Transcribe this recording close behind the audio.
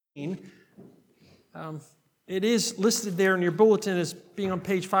It is listed there in your bulletin as being on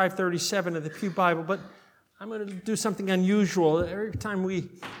page 537 of the Pew Bible, but I'm going to do something unusual. Every time we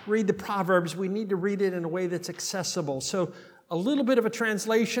read the Proverbs, we need to read it in a way that's accessible. So a little bit of a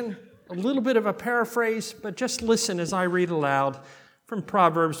translation, a little bit of a paraphrase, but just listen as I read aloud from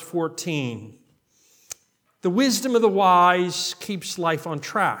Proverbs 14. The wisdom of the wise keeps life on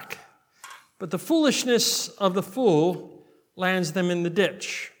track, but the foolishness of the fool lands them in the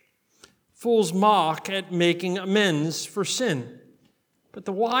ditch. Fools mock at making amends for sin, but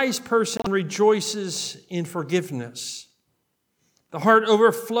the wise person rejoices in forgiveness. The heart which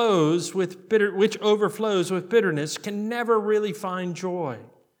overflows with bitterness can never really find joy.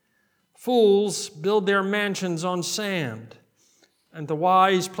 Fools build their mansions on sand, and the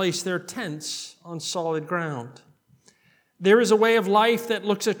wise place their tents on solid ground. There is a way of life that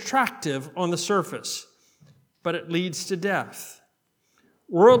looks attractive on the surface, but it leads to death.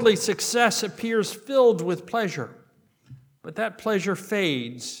 Worldly success appears filled with pleasure, but that pleasure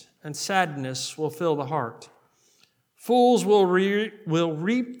fades and sadness will fill the heart. Fools will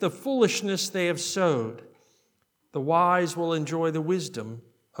reap the foolishness they have sowed. The wise will enjoy the wisdom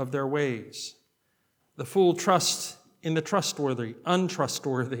of their ways. The fool trusts in the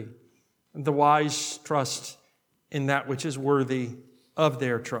untrustworthy, and the wise trust in that which is worthy of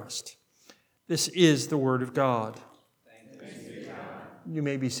their trust. This is the word of God. You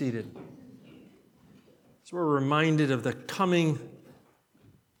may be seated. So we're reminded of the coming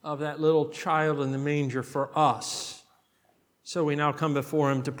of that little child in the manger for us. So we now come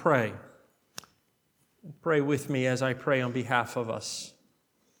before him to pray. Pray with me as I pray on behalf of us.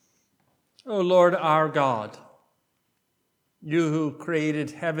 O Lord our God, you who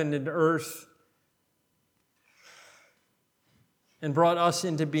created heaven and earth and brought us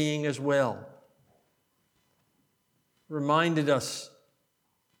into being as well, reminded us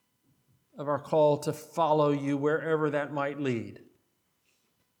of our call to follow you wherever that might lead.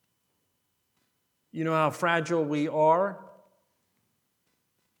 You know how fragile we are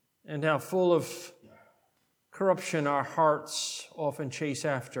and how full of corruption our hearts often chase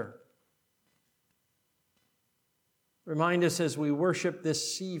after. Remind us as we worship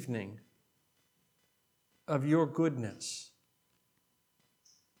this evening of your goodness,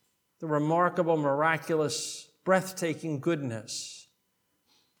 the remarkable, miraculous, breathtaking goodness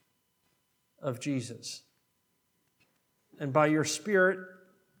of Jesus. And by your Spirit,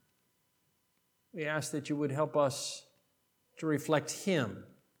 we ask that you would help us to reflect him.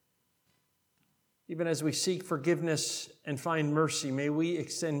 Even as we seek forgiveness and find mercy, may we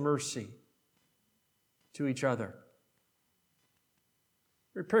extend mercy to each other.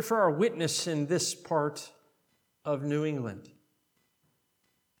 We pray for our witness in this part of New England.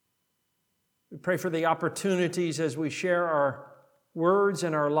 We pray for the opportunities as we share our words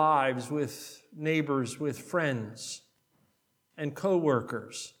and our lives with neighbors, with friends, and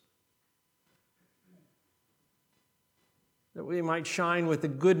co-workers, that we might shine with the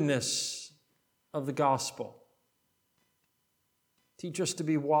goodness of the gospel. Teach us to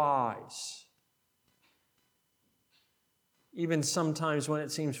be wise, even sometimes when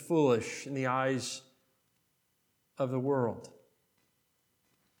it seems foolish in the eyes of the world.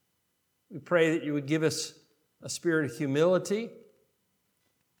 We pray that you would give us a spirit of humility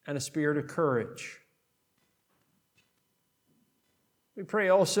and a spirit of courage. We pray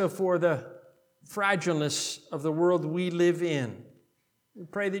also for the fragileness of the world we live in. We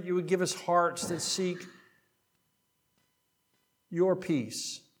pray that you would give us hearts that seek your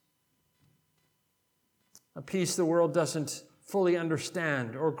peace, a peace the world doesn't fully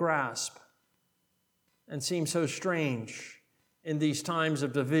understand or grasp and seems so strange in these times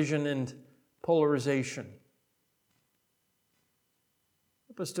of division and polarization.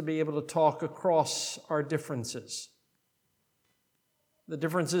 Help us to be able to talk across our differences. The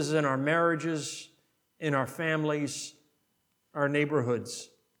differences in our marriages, in our families, our neighborhoods,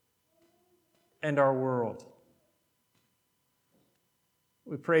 and our world.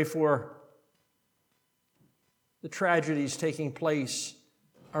 We pray for the tragedies taking place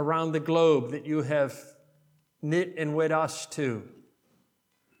around the globe that you have knit and wed us to.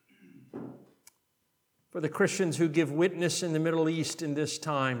 For the Christians who give witness in the Middle East in this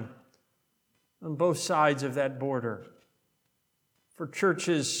time, on both sides of that border. For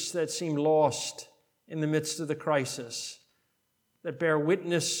churches that seem lost in the midst of the crisis, that bear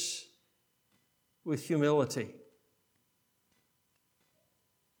witness with humility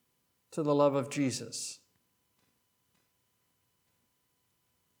to the love of Jesus.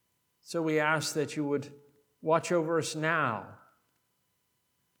 So we ask that you would watch over us now.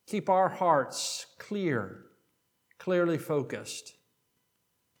 Keep our hearts clearly focused,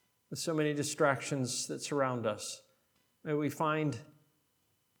 with so many distractions that surround us. May we find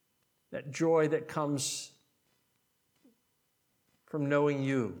that joy that comes from knowing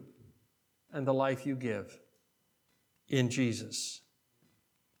you and the life you give in Jesus.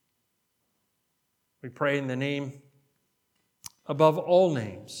 We pray in the name above all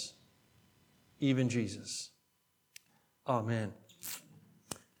names, even Jesus. Amen.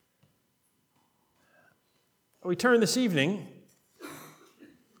 We turn this evening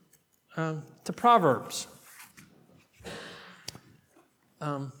to Proverbs.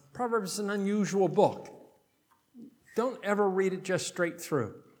 Proverbs is an unusual book. Don't ever read it just straight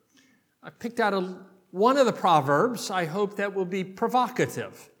through. I picked out one of the Proverbs I hope that will be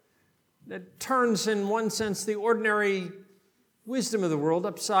provocative, that turns in one sense the ordinary wisdom of the world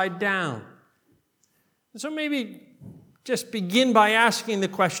upside down. So maybe just begin by asking the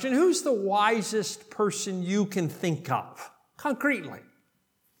question, who's the wisest person you can think of, concretely?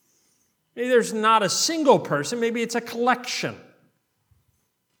 Maybe there's not a single person, maybe it's a collection.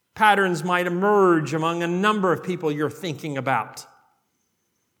 Patterns might emerge among a number of people you're thinking about.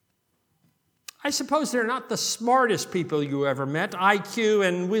 I suppose they're not the smartest people you ever met. IQ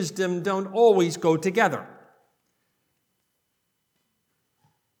and wisdom don't always go together.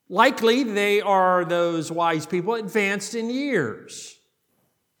 Likely, they are those wise people advanced in years,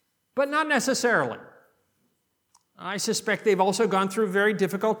 but not necessarily. I suspect they've also gone through very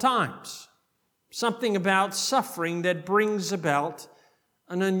difficult times. Something about suffering that brings about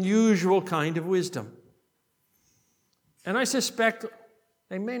an unusual kind of wisdom. And I suspect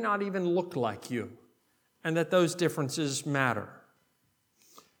they may not even look like you, and that those differences matter.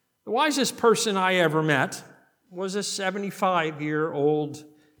 The wisest person I ever met was a 75-year-old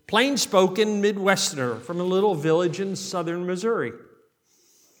plain-spoken Midwesterner from a little village in southern Missouri.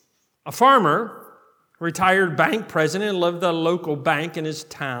 A farmer, retired bank president, loved the local bank in his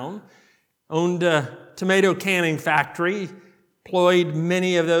town, owned a tomato canning factory, employed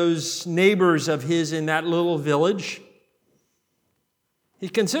many of those neighbors of his in that little village. He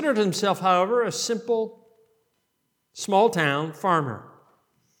considered himself, however, a simple, small-town farmer.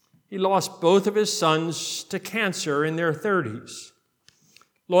 He lost both of his sons to cancer in their 30s.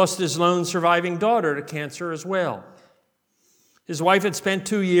 Lost his lone surviving daughter to cancer as well. His wife had spent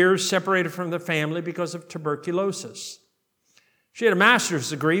 2 years separated from the family because of tuberculosis. She had a master's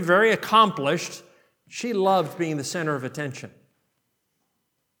degree, very accomplished. She loved being the center of attention.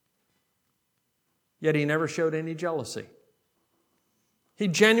 Yet he never showed any jealousy. He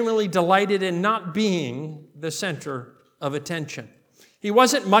genuinely delighted in not being the center of attention. He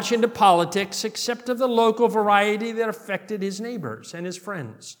wasn't much into politics except of the local variety that affected his neighbors and his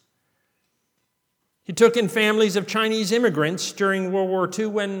friends. He took in families of Chinese immigrants during World War II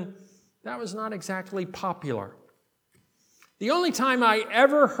when that was not exactly popular. The only time I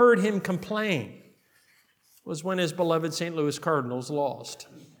ever heard him complain was when his beloved St. Louis Cardinals lost.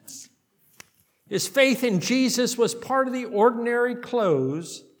 His faith in Jesus was part of the ordinary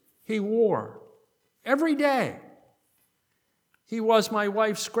clothes he wore every day. He was my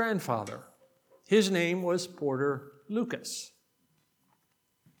wife's grandfather. His name was Porter Lucas.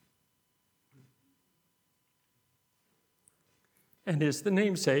 And is the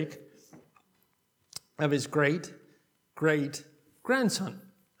namesake of his great-great-grandson,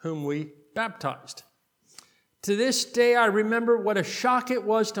 whom we baptized. To this day, I remember what a shock it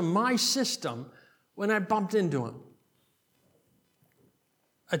was to my system when I bumped into him.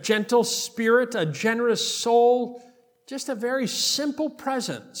 A gentle spirit, a generous soul, just a very simple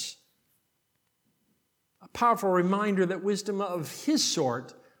presence. A powerful reminder that wisdom of his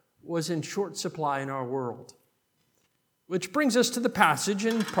sort was in short supply in our world. Which brings us to the passage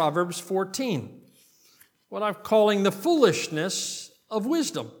in Proverbs 14, what I'm calling the foolishness of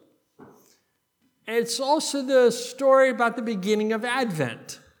wisdom. It's also the story about the beginning of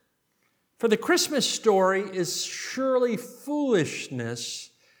Advent. For the Christmas story is surely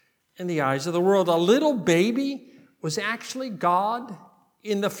foolishness in the eyes of the world. A little baby was actually God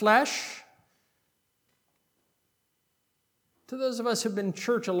in the flesh. To those of us who've been in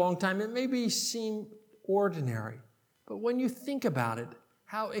church a long time, it may seem ordinary. But when you think about it,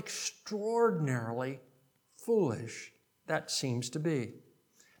 how extraordinarily foolish that seems to be.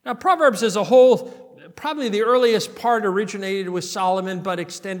 Now, Proverbs as a whole, probably the earliest part originated with Solomon, but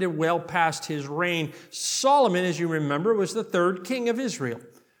extended well past his reign. Solomon, as you remember, was the third king of Israel.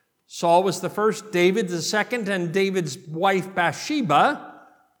 Saul was the first, David the second, and David's wife Bathsheba,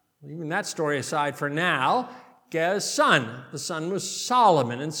 leaving that story aside for now, Gaz's son. The son was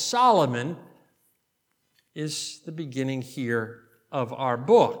Solomon, and Solomon is the beginning here of our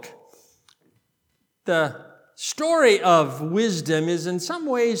book. The story of wisdom is in some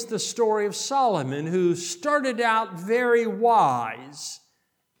ways the story of Solomon, who started out very wise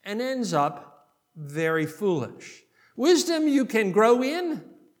and ends up very foolish. Wisdom you can grow in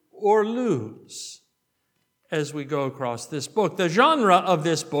or lose as we go across this book. The genre of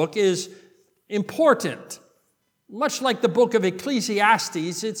this book is important. Much like the book of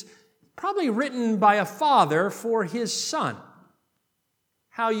Ecclesiastes, it's probably written by a father for his son.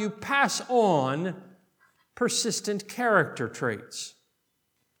 How you pass on persistent character traits.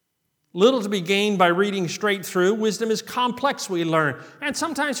 Little to be gained by reading straight through. Wisdom is complex, we learn, and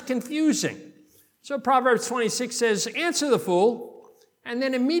sometimes confusing. So Proverbs 26 says, answer the fool, and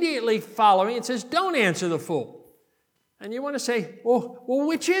then immediately following it says, don't answer the fool. And you want to say, well,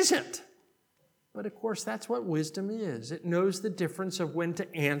 which is it? But of course, that's what wisdom is. It knows the difference of when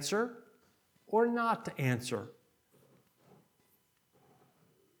to answer or not to answer.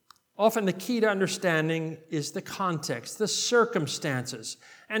 Often the key to understanding is the context, the circumstances.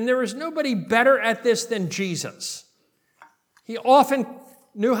 And there is nobody better at this than Jesus. He often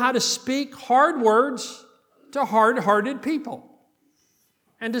knew how to speak hard words to hard-hearted people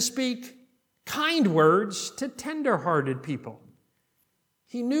and to speak kind words to tender-hearted people.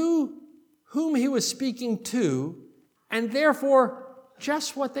 He knew whom he was speaking to, and therefore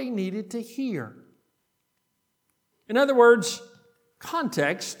just what they needed to hear. In other words,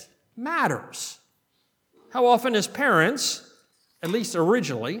 context matters. How often as parents, at least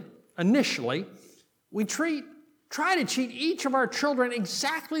initially, we try to treat each of our children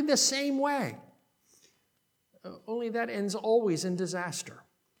exactly the same way. Only that ends always in disaster.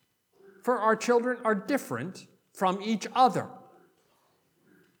 For our children are different from each other.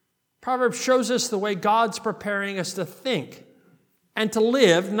 Proverbs shows us the way God's preparing us to think and to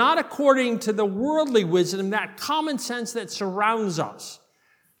live, not according to the worldly wisdom, that common sense that surrounds us,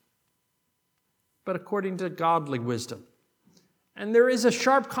 but according to godly wisdom. And there is a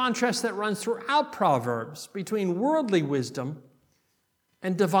sharp contrast that runs throughout Proverbs between worldly wisdom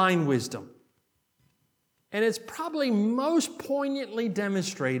and divine wisdom. And it's probably most poignantly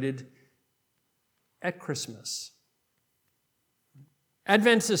demonstrated at Christmas.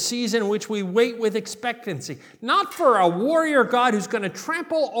 Advent's a season in which we wait with expectancy, not for a warrior God who's going to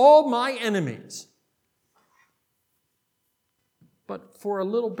trample all my enemies, but for a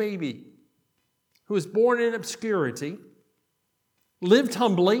little baby who was born in obscurity, lived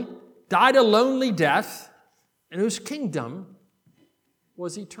humbly, died a lonely death, and whose kingdom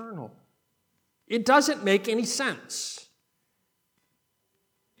was eternal. It doesn't make any sense,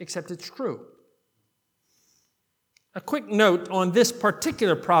 except it's true. A quick note on this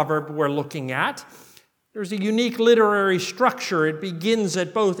particular proverb we're looking at. There's a unique literary structure. It begins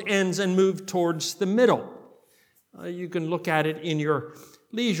at both ends and moves towards the middle. You can look at it in your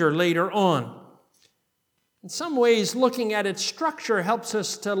leisure later on. In some ways, looking at its structure helps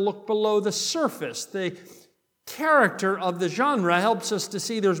us to look below the surface. The character of the genre helps us to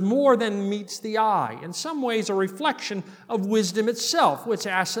see there's more than meets the eye. In some ways, a reflection of wisdom itself, which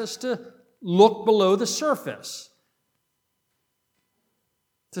asks us to look below the surface,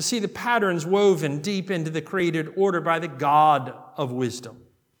 to see the patterns woven deep into the created order by the God of wisdom.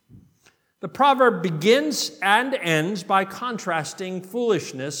 The proverb begins and ends by contrasting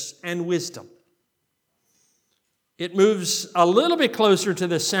foolishness and wisdom. It moves a little bit closer to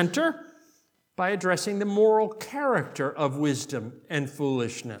the center by addressing the moral character of wisdom and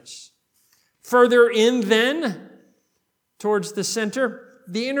foolishness. Further in, then, towards the center,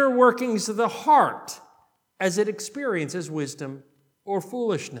 the inner workings of the heart as it experiences wisdom or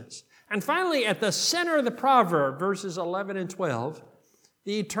foolishness. And finally, at the center of the proverb, verses 11 and 12,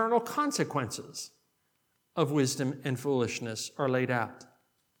 the eternal consequences of wisdom and foolishness are laid out.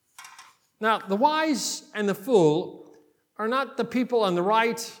 Now, the wise and the fool are not the people on the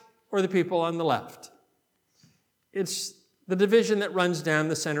right or the people on the left. It's the division that runs down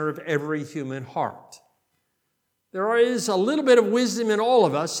the center of every human heart. There is a little bit of wisdom in all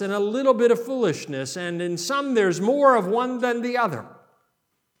of us and a little bit of foolishness, and in some there's more of one than the other.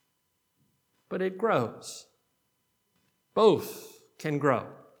 But it grows. Both can grow,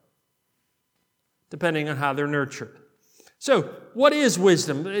 depending on how they're nurtured. So, what is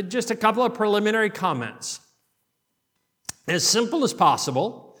wisdom? Just a couple of preliminary comments. As simple as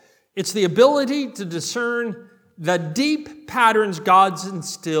possible, it's the ability to discern the deep patterns God's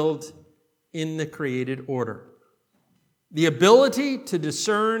instilled in the created order. The ability to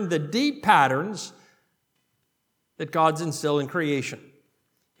discern the deep patterns that God's instilled in creation.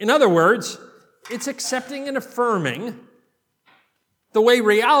 In other words, it's accepting and affirming the way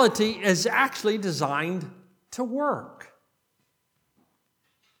reality is actually designed to work.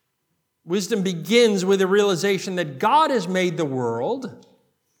 Wisdom begins with the realization that God has made the world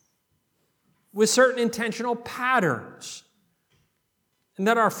with certain intentional patterns, and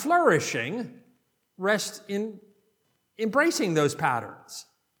that our flourishing rests in embracing those patterns.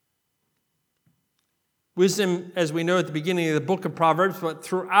 Wisdom, as we know at the beginning of the book of Proverbs, but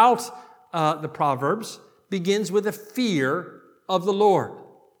throughout the Proverbs, begins with a fear of the Lord.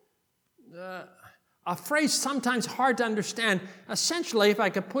 A phrase sometimes hard to understand. Essentially, if I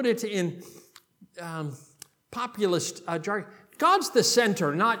could put it in populist jargon, God's the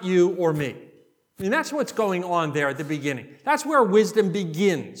center, not you or me. I mean, that's what's going on there at the beginning. That's where wisdom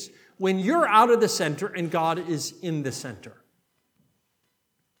begins, when you're out of the center and God is in the center.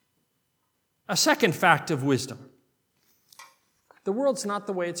 A second fact of wisdom: the world's not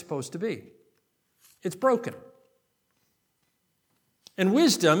the way it's supposed to be. It's broken. And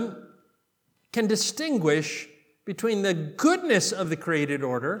wisdom can distinguish between the goodness of the created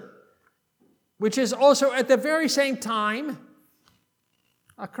order, which is also at the very same time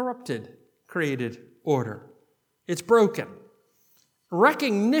a corrupted created order. It's broken.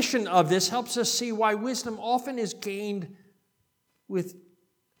 Recognition of this helps us see why wisdom often is gained with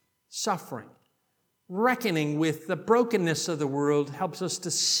suffering. Reckoning with the brokenness of the world helps us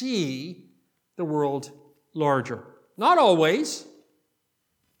to see the world larger. Not always,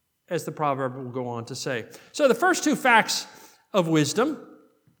 as the proverb will go on to say. So the first two facts of wisdom,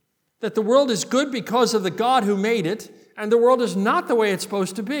 that the world is good because of the God who made it, and the world is not the way it's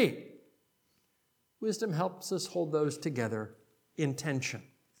supposed to be. Wisdom helps us hold those together in tension.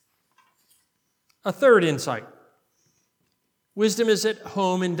 A third insight: wisdom is at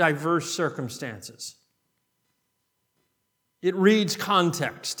home in diverse circumstances. It reads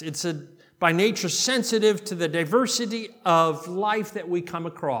context. It's by nature sensitive to the diversity of life that we come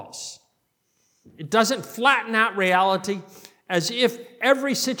across. It doesn't flatten out reality as if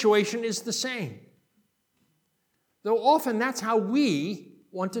every situation is the same, though often that's how we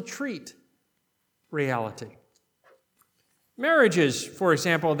want to treat reality. Marriages, for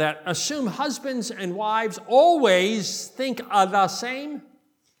example, that assume husbands and wives always think the same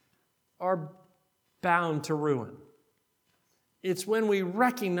are bound to ruin. It's when we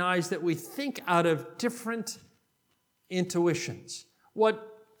recognize that we think out of different intuitions, what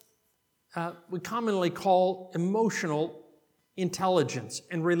we commonly call emotional intelligence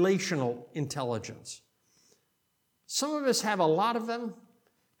and relational intelligence. Some of us have a lot of them,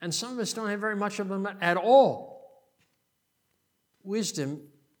 and some of us don't have very much of them at all. Wisdom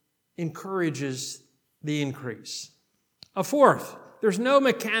encourages the increase. A fourth: there's no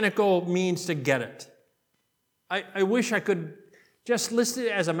mechanical means to get it. I wish I could just list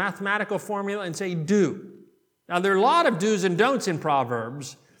it as a mathematical formula and say do. Now, there are a lot of do's and don'ts in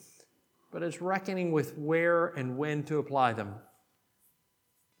Proverbs, but it's reckoning with where and when to apply them.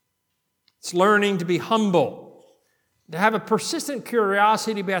 It's learning to be humble, to have a persistent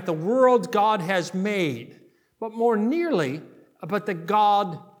curiosity about the world God has made, but more nearly about the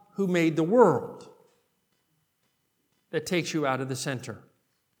God who made the world, that takes you out of the center.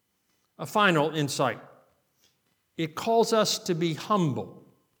 A final insight: it calls us to be humble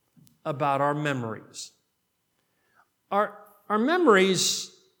about our memories. Our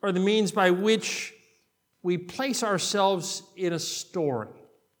memories are the means by which we place ourselves in a story,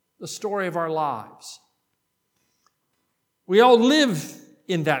 the story of our lives. We all live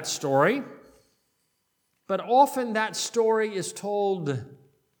in that story, but often that story is told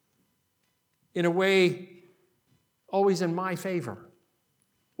in a way always in my favor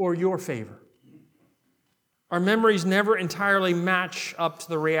or your favor. Our memories never entirely match up to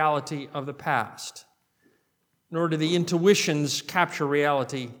the reality of the past, nor do the intuitions capture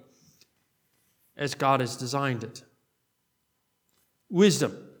reality as God has designed it.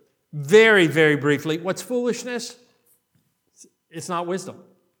 Wisdom. Very, very briefly, what's foolishness? It's not wisdom.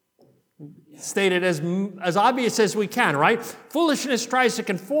 Stated as obvious as we can, right? Foolishness tries to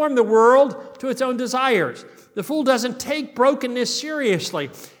conform the world to its own desires. The fool doesn't take brokenness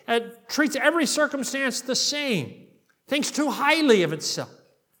seriously. It treats every circumstance the same. Thinks too highly of itself.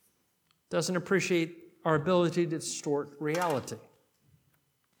 Doesn't appreciate our ability to distort reality.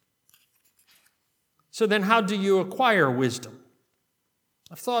 So then how do you acquire wisdom?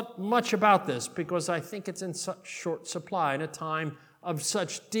 I've thought much about this because I think it's in such short supply in a time of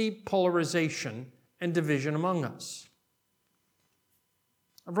such deep polarization and division among us.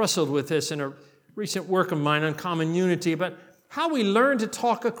 I've wrestled with this in a recent work of mine on common unity, but how we learn to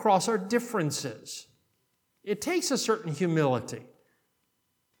talk across our differences. It takes a certain humility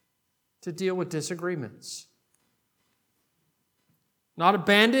to deal with disagreements. Not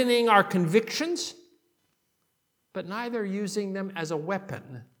abandoning our convictions, but neither using them as a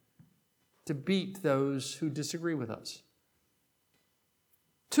weapon to beat those who disagree with us.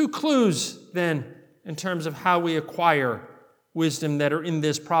 2 clues, then, in terms of how we acquire wisdom that are in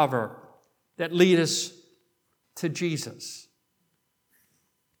this proverb that lead us to Jesus.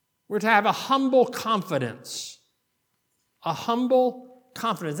 We're to have a humble confidence. A humble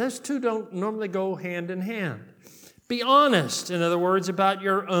confidence. Those two don't normally go hand in hand. Be honest, in other words, about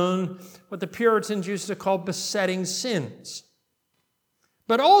your own, what the Puritans used to call besetting sins.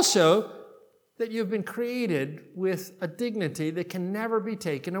 But also that you've been created with a dignity that can never be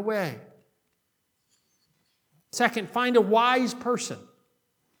taken away. Second, find a wise person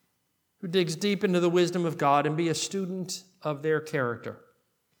who digs deep into the wisdom of God and be a student of their character.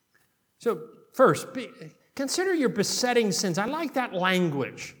 So first, consider your besetting sins. I like that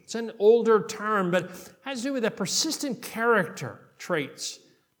language. It's an older term, but it has to do with the persistent character traits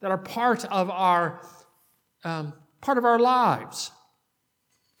that are part of our lives.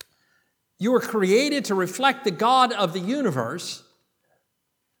 You were created to reflect the God of the universe,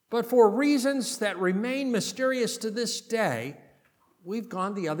 but for reasons that remain mysterious to this day, we've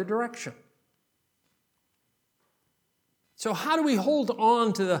gone the other direction. So how do we hold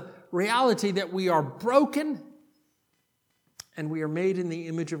on to the reality that we are broken and we are made in the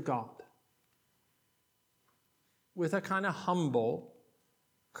image of God? With a kind of humble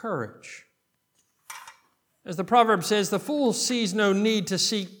courage. As the proverb says, the fool sees no need to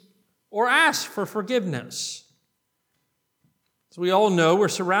seek or ask for forgiveness. As we all know, we're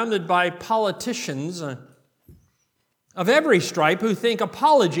surrounded by politicians of every stripe who think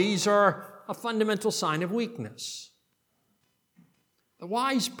apologies are a fundamental sign of weakness. The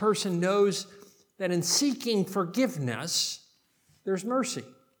wise person knows that in seeking forgiveness, there's mercy.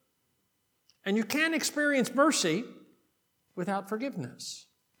 And you can't experience mercy without forgiveness.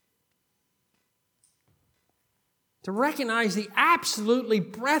 To recognize the absolutely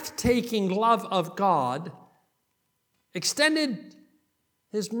breathtaking love of God extended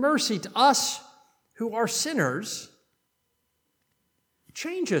His mercy to us who are sinners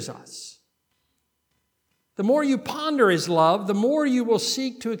changes us. The more you ponder His love, the more you will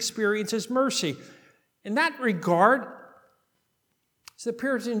seek to experience His mercy. In that regard, as the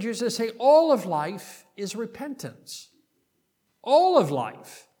Puritans used to say, all of life is repentance. All of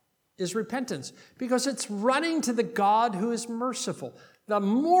life is repentance, because it's running to the God who is merciful. The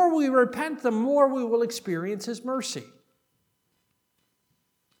more we repent, the more we will experience His mercy.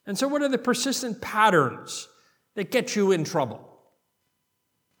 And so what are the persistent patterns that get you in trouble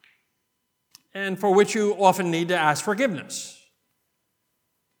and for which you often need to ask forgiveness?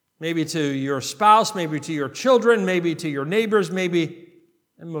 Maybe to your spouse, maybe to your children, maybe to your neighbors, maybe,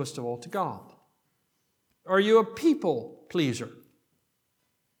 and most of all, to God. Are you a people pleaser?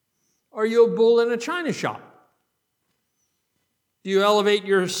 Are you a bull in a china shop? Do you elevate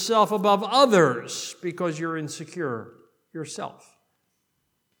yourself above others because you're insecure yourself?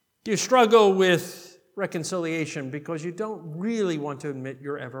 Do you struggle with reconciliation because you don't really want to admit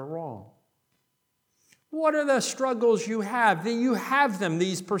you're ever wrong? What are the struggles you have? You have them,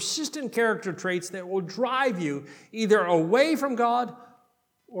 these persistent character traits that will drive you either away from God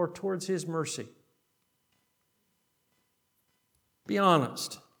or towards His mercy. Be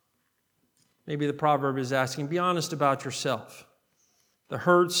honest. Maybe the proverb is asking, be honest about yourself. The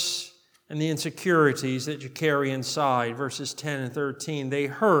hurts and the insecurities that you carry inside, verses 10 and 13, they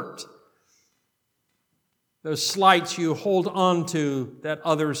hurt. Those slights you hold on to that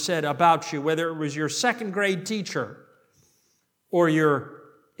others said about you, whether it was your second grade teacher or your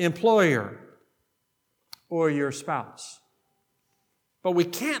employer or your spouse. But we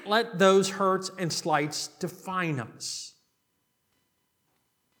can't let those hurts and slights define us.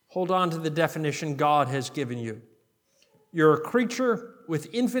 Hold on to the definition God has given you. You're a creature with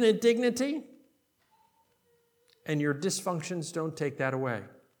infinite dignity, and your dysfunctions don't take that away.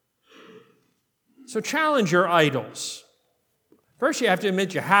 So challenge your idols. First, you have to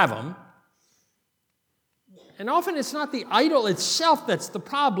admit you have them. And often it's not the idol itself that's the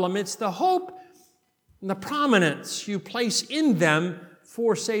problem. It's the hope and the prominence you place in them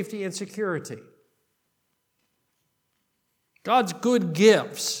for safety and security. God's good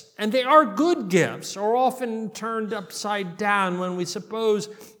gifts, and they are good gifts, are often turned upside down when we suppose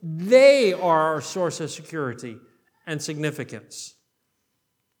they are our source of security and significance.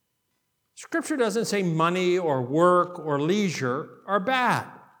 Scripture doesn't say money or work or leisure are bad.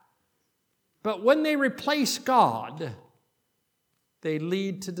 But when they replace God, they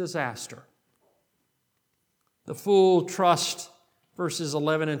lead to disaster. The fool trusts, verses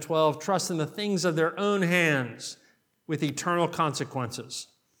 11 and 12, trust in the things of their own hands with eternal consequences.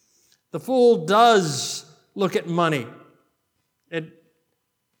 The fool does look at money. It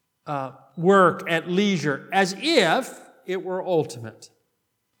work at leisure, as if it were ultimate.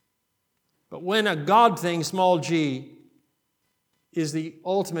 But when a God thing, small g, is the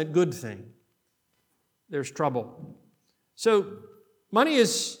ultimate good thing, there's trouble. So money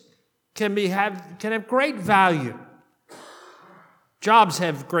can have great value. Jobs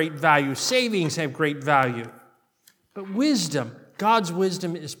have great value. Savings have great value. But wisdom, God's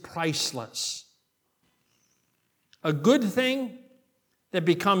wisdom, is priceless. A good thing that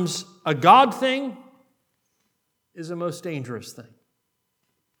becomes a God thing is the most dangerous thing.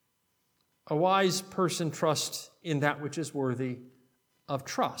 A wise person trusts in that which is worthy of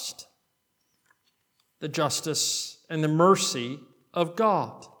trust, the justice and the mercy of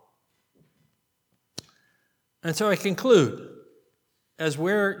God. And so I conclude, as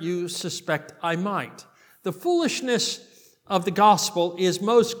where you suspect I might. The foolishness of the gospel is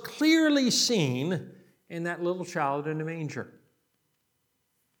most clearly seen in that little child in the manger.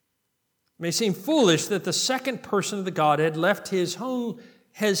 It may seem foolish that the second person of the Godhead left his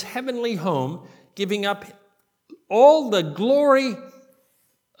heavenly home, giving up all the glory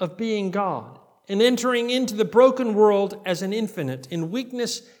of being God and entering into the broken world as an infant in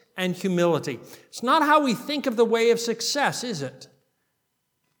weakness and humility. It's not how we think of the way of success, is it?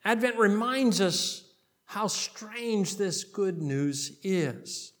 Advent reminds us how strange this good news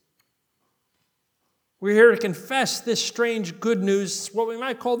is. We're here to confess this strange good news, what we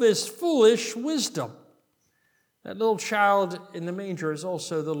might call this foolish wisdom. That little child in the manger is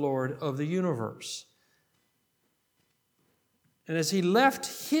also the Lord of the universe. And as he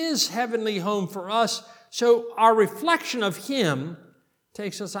left his heavenly home for us, so our reflection of him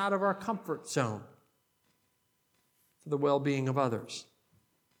takes us out of our comfort zone for the well-being of others.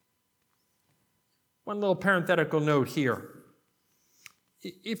 One little parenthetical note here.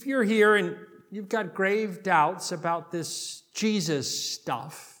 If you're here and you've got grave doubts about this Jesus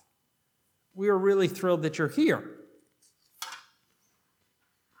stuff, we are really thrilled that you're here.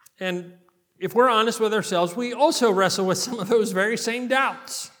 And if we're honest with ourselves, we also wrestle with some of those very same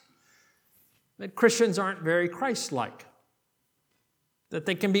doubts. That Christians aren't very Christ-like. That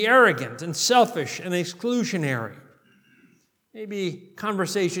they can be arrogant and selfish and exclusionary. Maybe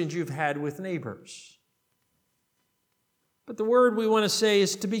conversations you've had with neighbors. But the word we want to say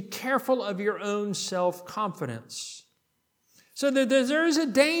is to be careful of your own self-confidence. So there is a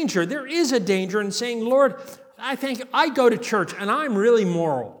danger. There is a danger in saying, Lord, I think I go to church and I'm really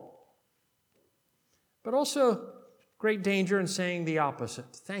moral. But also great danger in saying the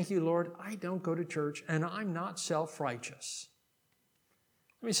opposite. Thank you, Lord, I don't go to church and I'm not self-righteous.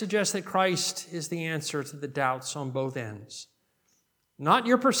 Let me suggest that Christ is the answer to the doubts on both ends. Not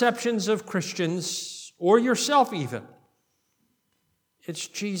your perceptions of Christians or yourself even. It's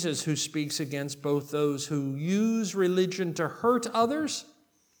Jesus who speaks against both those who use religion to hurt others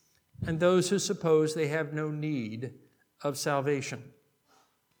and those who suppose they have no need of salvation.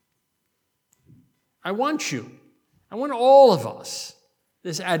 I want all of us,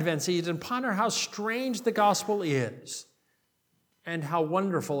 this Advent season, ponder how strange the gospel is and how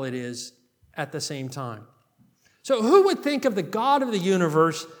wonderful it is at the same time. So who would think of the God of the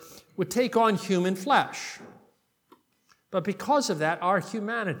universe would take on human flesh? But because of that, our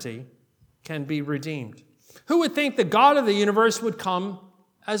humanity can be redeemed. Who would think the God of the universe would come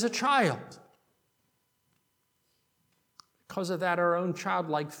as a child? Because of that, our own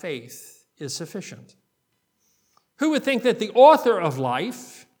childlike faith is sufficient. Who would think that the author of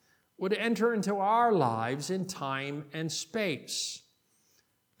life would enter into our lives in time and space?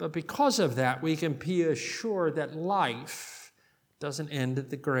 But because of that, we can be assured that life doesn't end at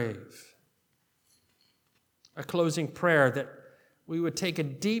the grave. A closing prayer that we would take a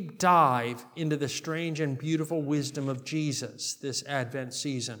deep dive into the strange and beautiful wisdom of Jesus this Advent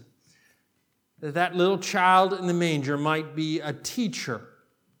season. That little child in the manger might be a teacher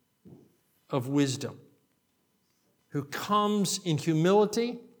of wisdom who comes in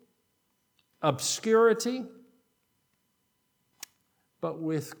humility, obscurity, but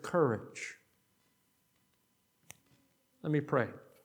with courage. Let me pray.